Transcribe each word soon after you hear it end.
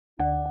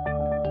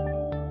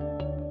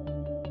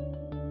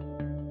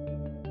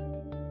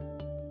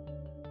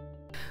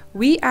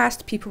We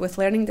asked people with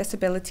learning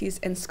disabilities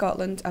in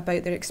Scotland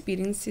about their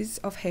experiences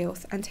of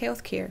health and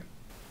healthcare.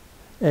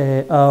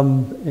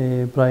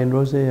 I'm Brian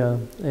Rosie.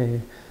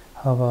 I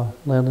have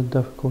learning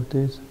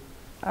difficulties.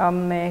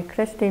 I'm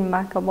Christine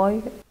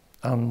McAvoy.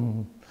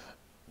 I'm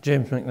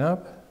James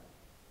McNabb.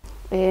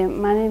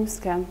 My name's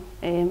Kim.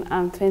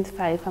 I'm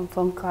 25. I'm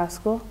from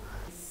Glasgow.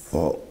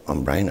 Well,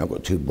 I'm Brian. I've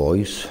got two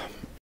boys.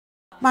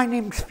 My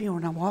name's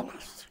Fiona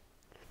Wallace.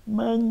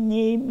 My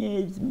name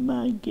is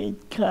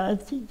Margaret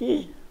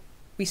Cassidy.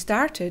 We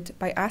started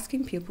by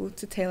asking people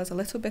to tell us a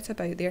little bit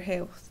about their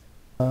health.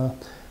 I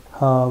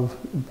have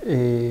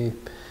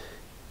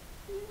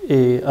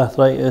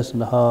arthritis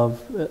and I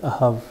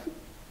have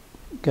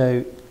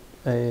gout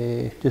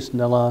just in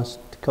the last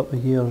couple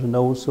of years, and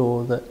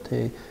also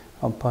that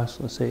I'm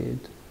partially sighted.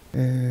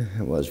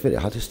 Well, it's very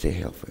hard to stay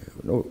healthy,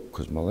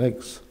 because my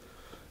legs,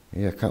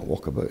 I can't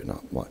walk about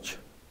that much.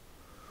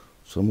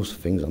 So most of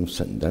the things I'm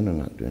sitting down and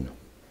not doing.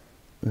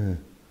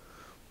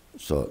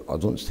 So I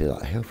don't stay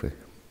that healthy.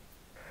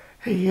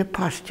 A year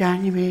past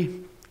January,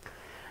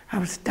 I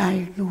was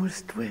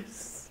diagnosed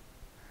with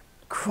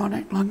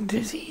chronic lung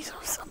disease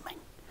or something.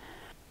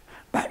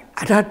 But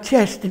I'd had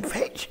chest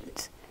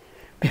infections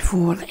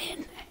before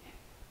then.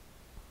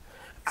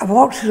 I've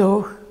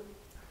also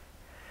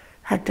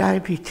had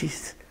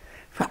diabetes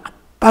for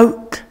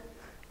about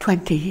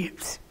 20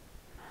 years.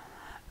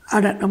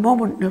 And at the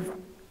moment I'm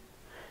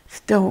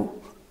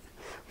still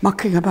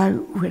mucking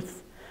about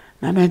with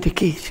my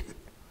medication.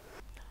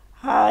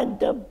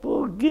 Had a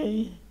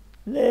bogey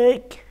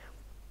leg.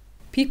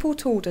 People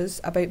told us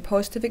about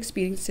positive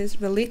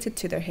experiences related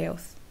to their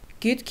health.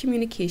 Good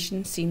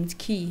communication seemed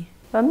key.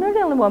 I'm not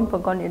really one for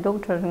going to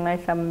doctors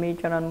unless I'm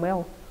major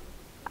unwell.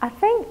 I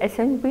think it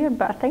sounds weird,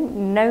 but I think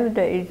now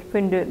that he's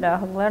found out that I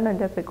have learning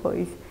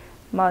difficulties,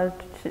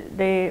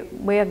 the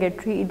way I get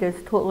treated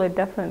is totally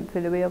different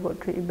from the way I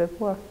got treated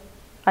before.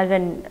 As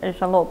in,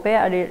 it's a lot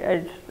better.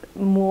 It's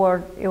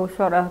more,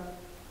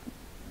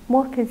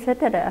 more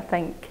considerate, I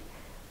think,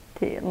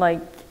 to,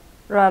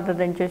 rather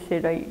than just say,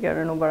 right, you're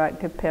an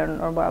overactive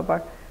parent or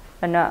whatever,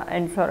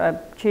 and sort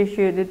of chase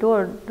you out the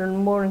door. They're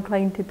more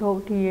inclined to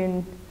talk to you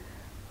and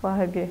what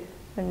have you,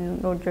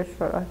 and not just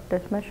sort of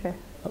dismiss you.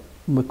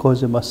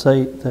 Because of my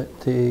sight,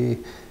 that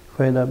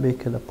when I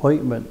make an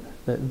appointment,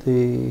 that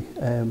they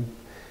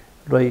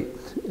write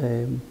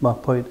my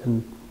point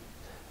in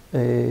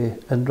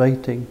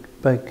writing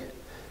big,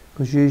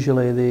 because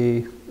usually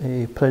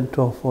they print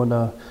off on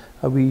a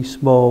wee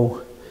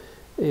small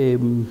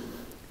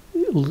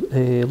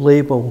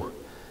label,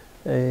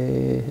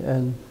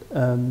 and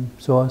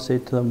so I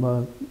said to them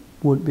I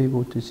won't be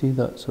able to see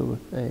that, so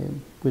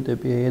would there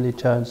be any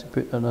chance of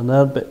putting on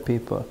another bit of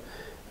paper,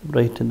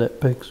 writing it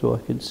big so I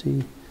could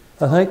see.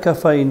 I think I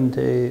find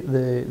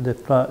the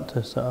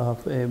practice that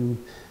I've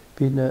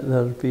been at,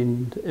 they've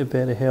been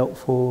very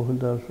helpful, and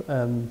they're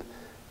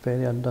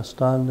very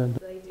understanding.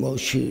 Well,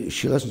 she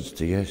listens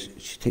to you,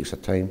 she takes her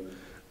time,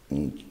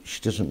 and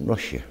she doesn't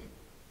rush you.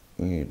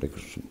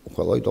 Because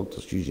a lot of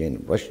doctors usually end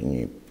up rushing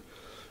you.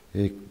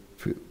 They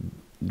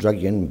drag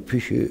you in and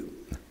push you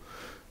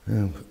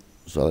out.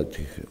 So I like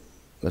to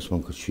this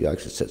one because she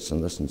actually sits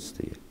and listens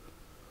to you.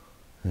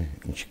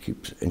 And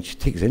she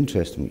takes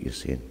interest in what you're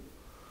saying.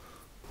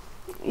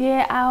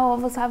 Yeah, I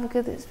always have a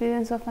good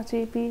experience with my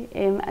GP.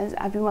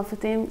 I've been with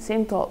the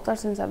same doctor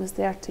since I was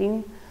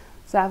 13,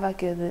 so I have a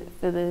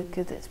really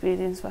good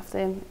experience with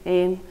them.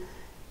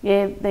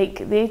 Yeah,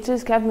 they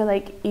just give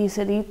me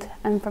easy read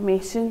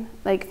information,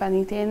 if I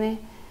need any,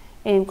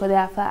 because they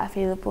have that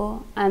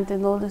available, and they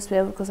know as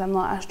well because I'm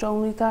not a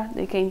strong reader.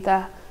 They kind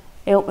of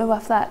help me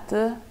with that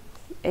too.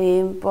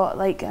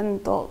 But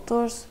in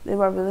doctors, they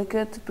were really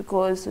good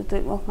because they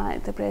took me off my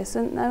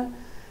antidepressant now,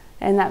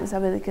 and that was a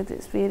really good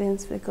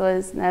experience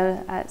because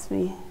now that's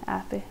me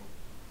happy.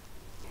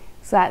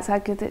 So that's a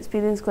good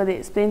experience because they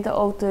explained it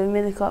all to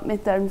me. They got me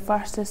down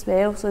first as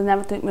well, so they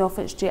never took me off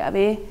it straight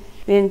away.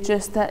 They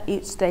induced it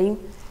each time.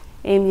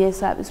 Yes,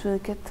 that was really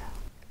good.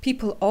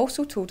 People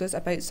also told us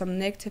about some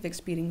negative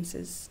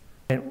experiences.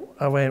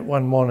 I went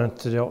one morning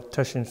to the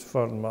opticians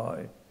for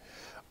my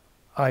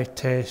eye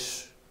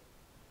test,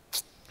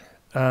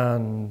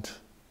 and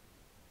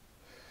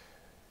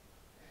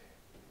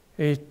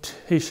he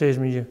says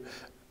to me,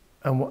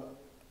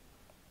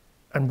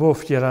 in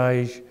both your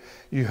eyes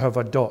you have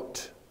a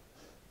dot.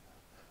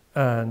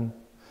 And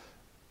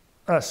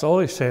that's all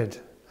he said.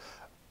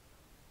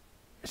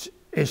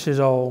 He says,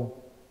 I'll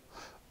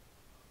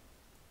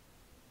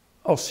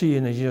see you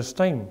in a year's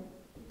time.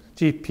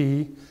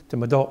 GP to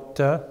my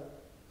doctor,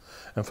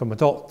 and from my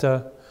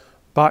doctor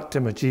back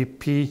to my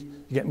GP,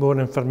 you get more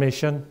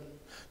information,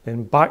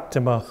 then back to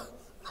my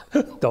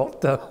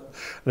doctor,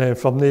 and then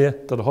from there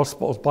to the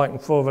hospitals, back and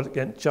forward,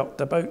 getting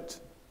chucked about.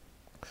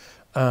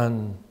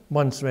 And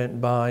months went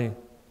by,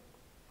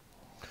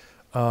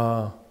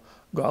 got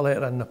a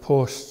letter in the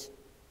post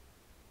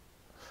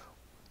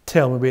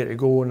telling me where to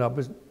go, and I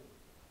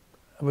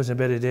wasn't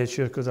very dead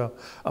sure because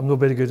I'm not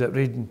very good at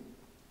reading.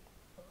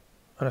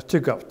 And I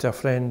took it up to a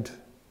friend,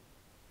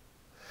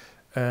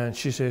 and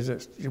she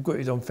says, you've got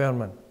to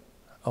Dunfermline.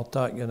 I'll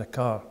take you in a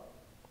car.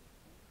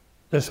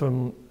 This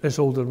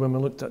older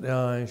woman looked at the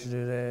eye and she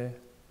said,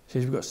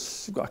 we've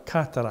got a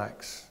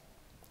cataracts.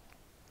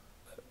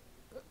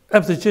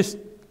 If they just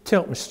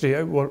tell me straight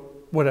out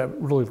what it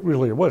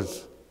really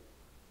was,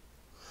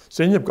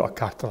 saying you've got a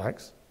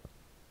cataracts.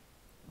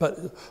 But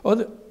all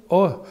the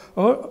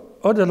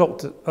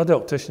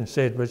optician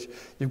said was,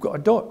 you've got a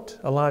dot,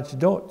 a large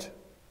dot.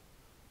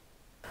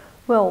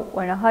 Well,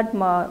 when I had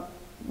my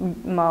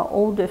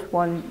oldest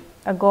one,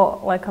 I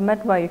got like a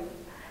midwife,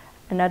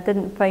 and I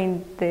didn't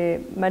find the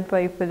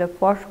midwife for the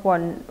first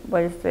one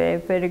was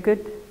very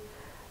good.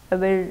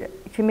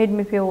 She made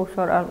me feel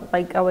sort of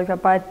like I was a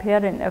bad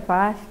parent if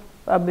I asked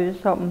about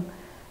something.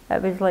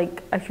 It was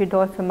like I should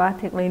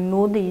automatically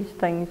know these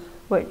things,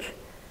 which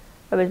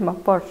it was my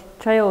first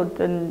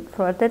child, and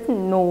so I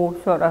didn't know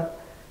sort of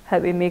how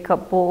to make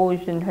up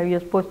bottles and how you're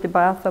supposed to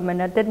bath them,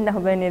 and I didn't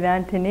have any of the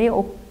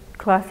antenatal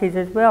classes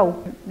as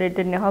well. They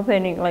didn't have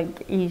any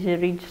like easy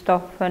read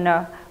stuff,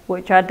 and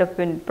which I'd have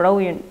been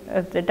brilliant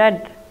if they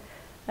did.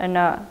 And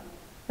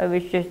it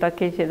was just a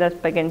case of this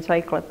big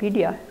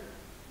encyclopedia,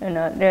 and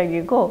there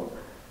you go.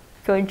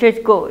 So it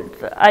just goes,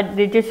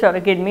 they just sort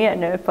of gave me it,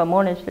 and if I'm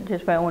honest, it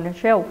just went on a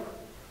shelf.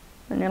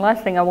 And the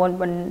last thing I want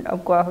when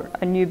I've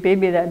got a new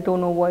baby that I don't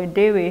know what to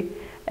do with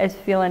is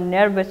feeling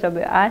nervous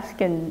about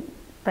asking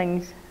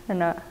things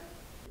and that.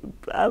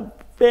 I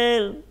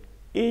felt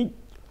it,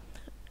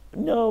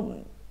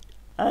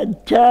 I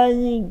tried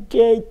to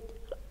get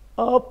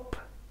up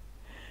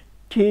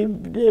to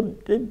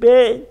the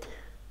bed,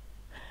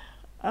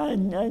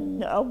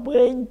 and I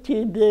went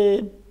to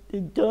the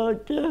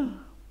doctor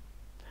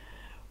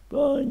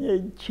for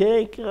a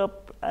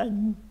checkup,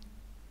 and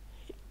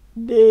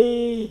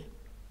they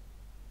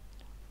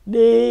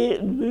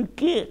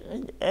look at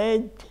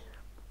it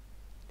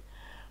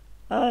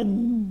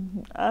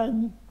and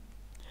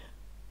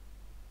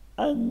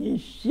they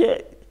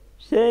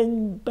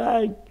send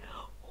back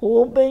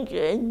home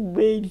again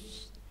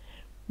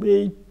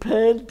with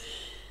pills.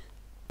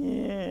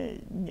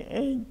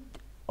 And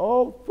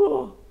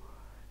awful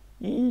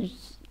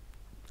is,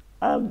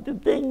 I'm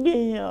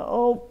thinking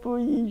awful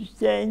is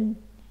send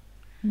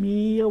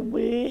me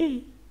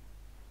away.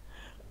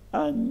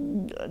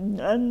 And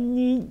I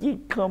need to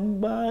come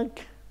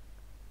back.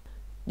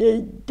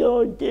 The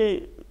doctor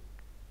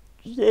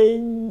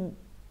said,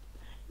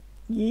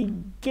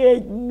 you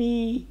give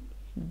me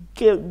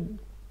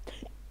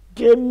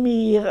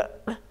a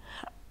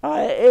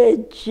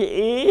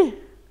HA,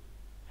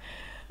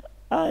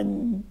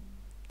 and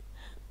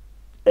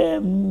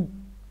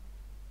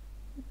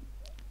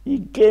you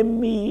give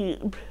me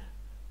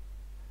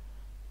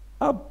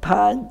a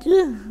pad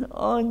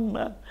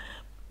on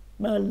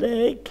my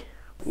leg.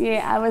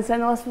 Yeah, I was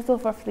in hospital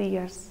for 3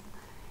 years.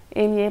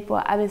 Yeah,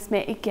 but I was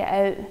meant to get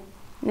out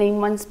 9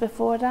 months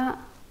before that,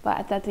 but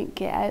I didn't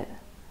get out.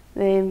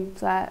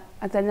 So I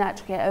didn't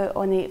actually get out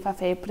on 8th of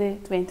February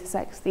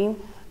 2016,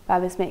 but I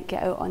was meant to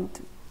get out on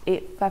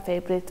 8th of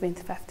February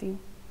 2015.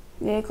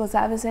 Yeah, because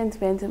I was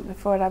independent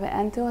before I went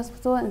into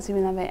hospital, and see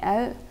when I went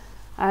out,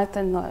 I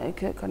didn't know how to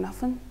cook or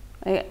nothing.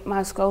 Like,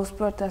 my skull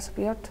spur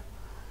disappeared.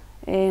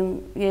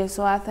 Yeah,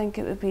 so I think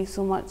it would be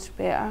so much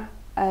better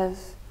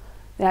if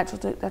they actually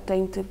took their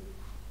time to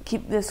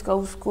keep the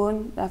skills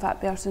going. If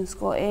that person's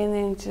got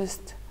any,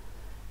 just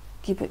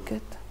keep it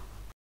good.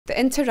 The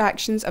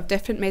interactions of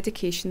different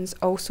medications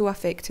also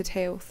affected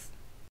health.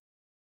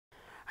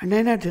 And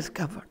then I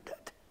discovered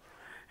that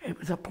it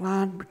was a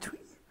plan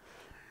between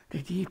the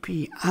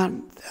GP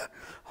and the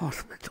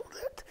hospital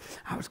that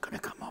I was going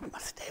to come off my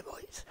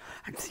steroids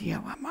and see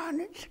how I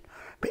managed.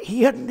 But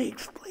he hadn't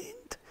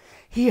explained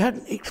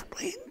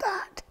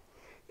that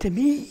to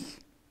me.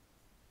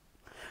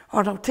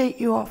 Or I'll take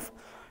you off,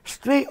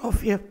 straight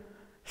off your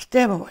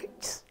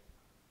steroids.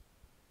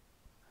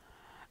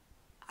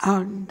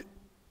 And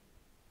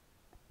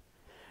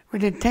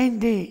within 10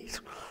 days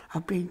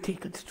of being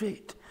taken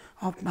straight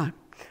off my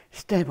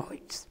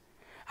steroids,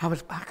 I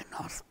was back in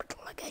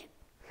hospital again.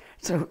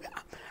 So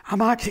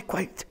I'm actually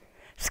quite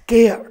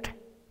scared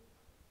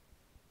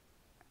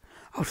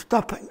of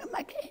stopping them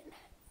again.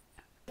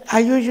 I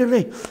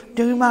usually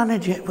do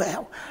manage it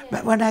well,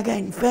 but when I get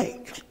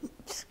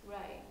infections,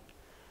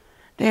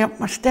 they up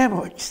my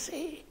steroids,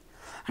 see,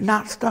 and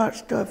that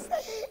starts to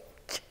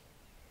affect.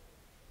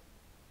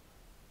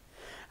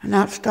 And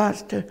that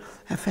starts to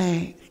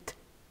affect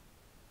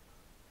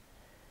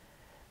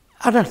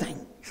other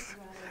things,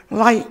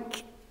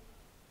 like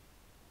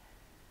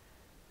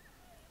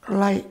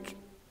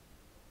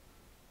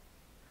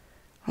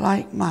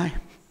my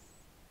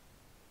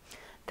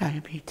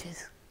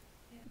diabetes.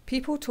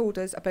 People told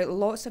us about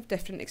lots of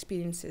different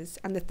experiences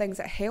and the things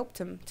that helped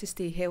them to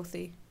stay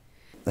healthy.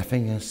 The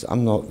thing is,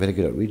 I'm not very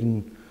good at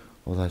reading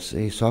all this,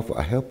 so I've got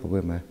a helper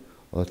with me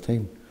all the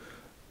time,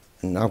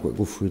 and I've got to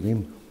go through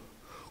them,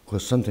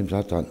 because sometimes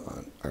I can't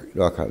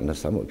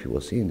understand what people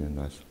are saying in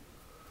this.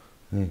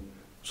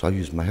 So I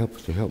use my helper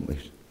to help me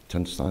to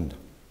understand.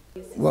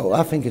 Well,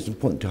 I think it's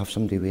important to have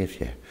somebody with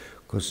you,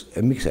 because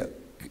it makes it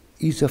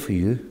easier for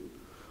you,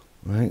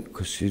 right?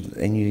 Because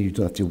then you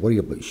don't have to worry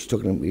about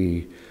struggling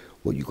with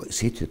what you've got to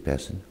say to the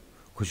person,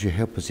 because your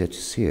helper's there to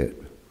say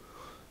it,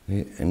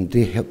 right? And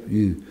they help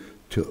you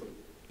to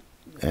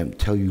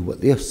tell you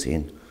what they're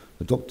saying,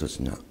 the doctors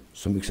and that,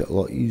 so it makes it a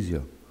lot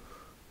easier.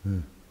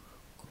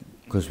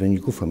 Because when you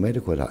go for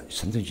medical, that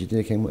sometimes you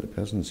don't know what the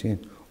person's saying,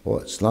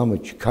 or it's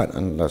language you can't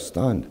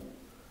understand.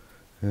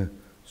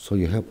 So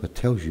your helper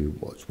tells you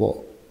what's what.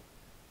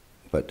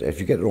 But if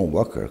you get the wrong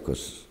worker,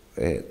 because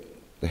the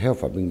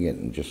help I've been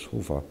getting just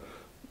so far,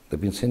 they've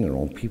been sending the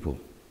wrong people.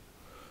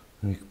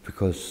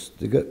 Because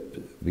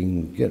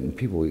been getting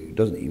people who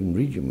doesn't even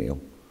read your mail.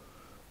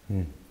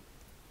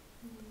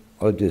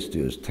 All I just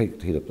do is take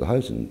up the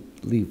house and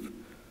leave.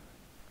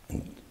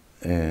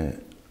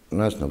 And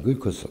that's not good,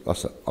 because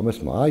I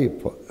missed my eye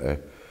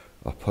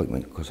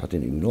appointment because I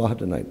didn't even know I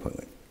had an eye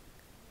appointment.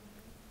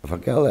 If I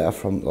get a letter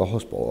from the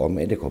hospital or a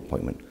medical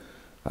appointment,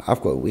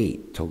 I've got to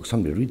wait till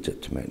somebody reads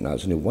it to me. Now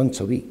it's only once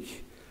a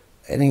week.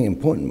 Anything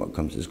important that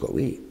comes, it's got to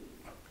wait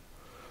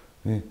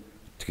to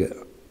get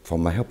for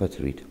my helper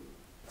to read.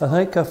 I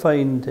think I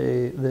find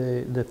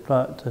the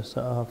practice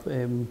that I've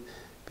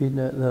been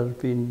at, they've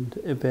been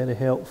very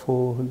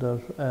helpful, and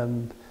they're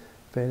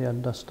very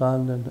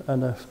understanding,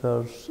 and if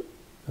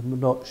I'm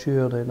not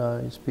sure, then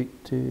I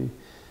speak to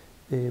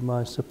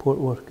my support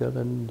worker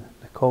in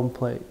the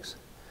complex,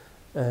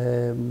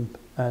 and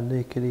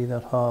they can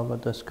either have a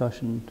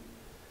discussion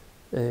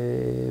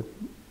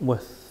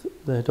with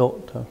the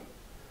doctor.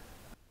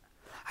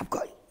 I've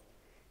got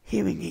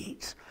hearing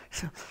aids,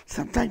 so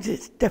sometimes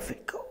it's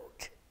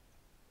difficult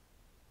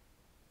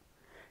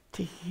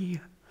to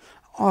hear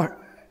or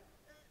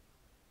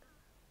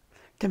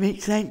to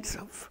make sense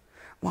of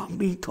what I'm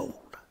being told.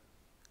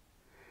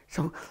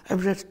 So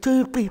if there's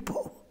two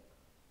people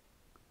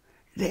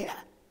there,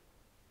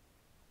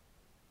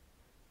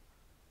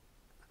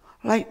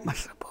 like my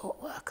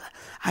support worker,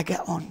 I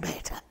get on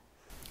better.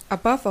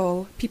 Above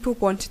all, people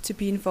wanted to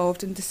be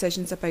involved in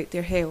decisions about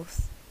their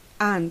health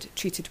and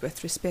treated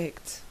with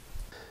respect.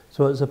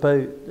 So it's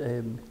about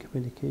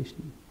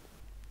communication.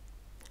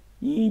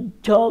 You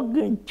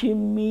talking to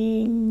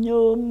me,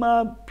 no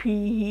my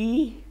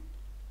PE.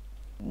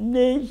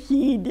 They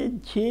see the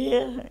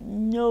chair,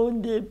 no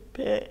the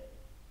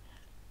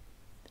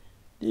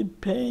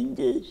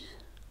pendants.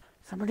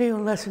 Somebody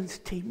who listens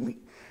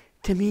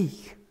to me,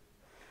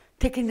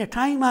 taking the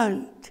time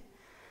out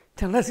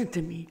to listen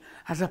to me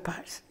as a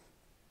person.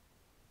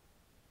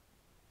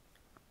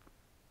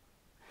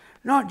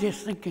 Not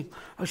just thinking,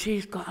 oh,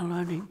 she's got a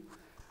learning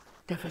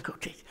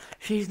difficulties.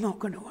 She's not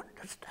going to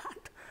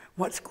understand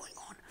what's going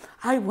on.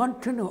 I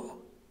want to know.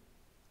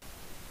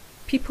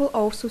 People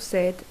also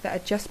said that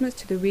adjustments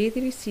to the way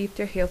they received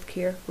their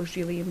healthcare was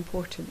really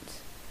important.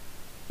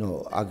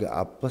 No, I got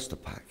a blister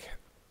pack.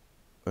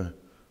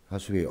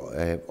 That's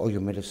where all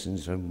your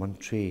medicines are in one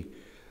tray,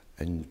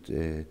 and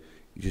you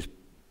just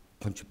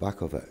punch the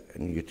back of it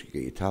and you get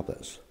your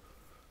tablets.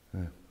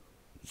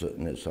 So,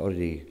 and it's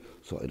already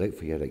sorted out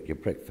for you, like your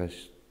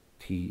breakfast,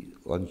 tea,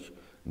 lunch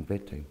and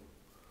bedtime.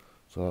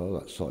 So all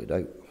that's sorted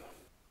out.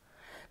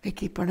 They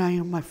keep an eye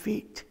on my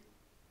feet,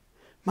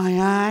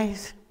 my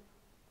eyes,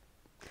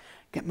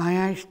 get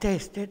my eyes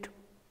tested.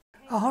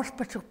 A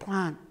hospital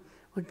plan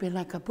would be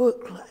like a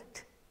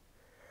booklet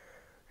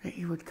that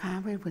you would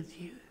carry with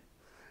you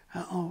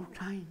at all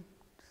times.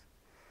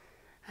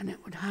 And it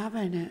would have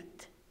in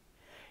it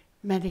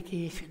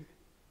medication,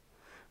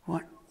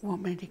 what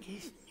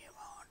medication you're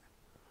on,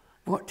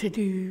 what to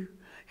do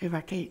if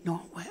I take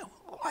not well,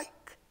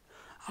 like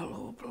a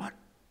low blood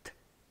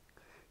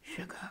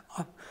sugar,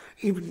 or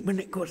even when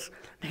it goes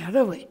the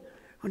other way,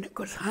 when it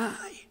goes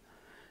high,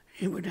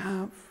 it would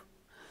have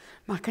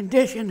my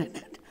condition in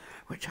it,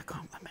 which I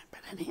can't remember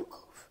the name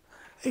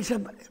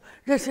of.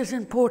 This is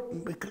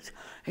important because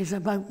it's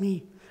about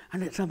me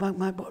and it's about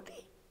my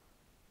body.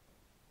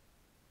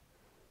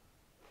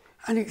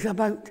 And it's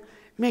about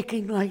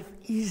making life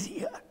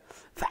easier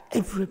for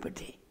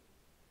everybody.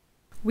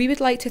 We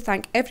would like to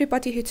thank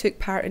everybody who took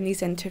part in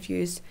these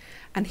interviews,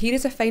 and here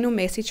is a final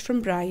message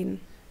from Brian.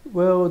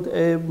 Well,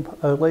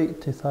 I'd like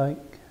to thank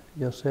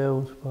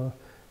yourselves for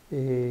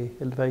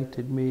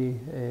inviting me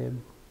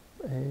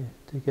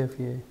to give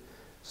you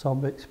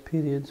some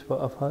experience what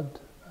I've had,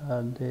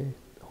 and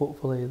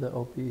hopefully that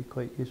will be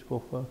quite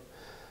useful for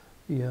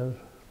your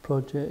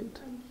project.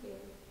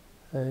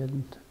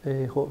 Thank you.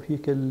 And hope you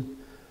can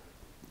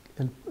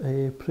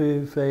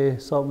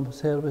improve some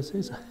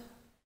services.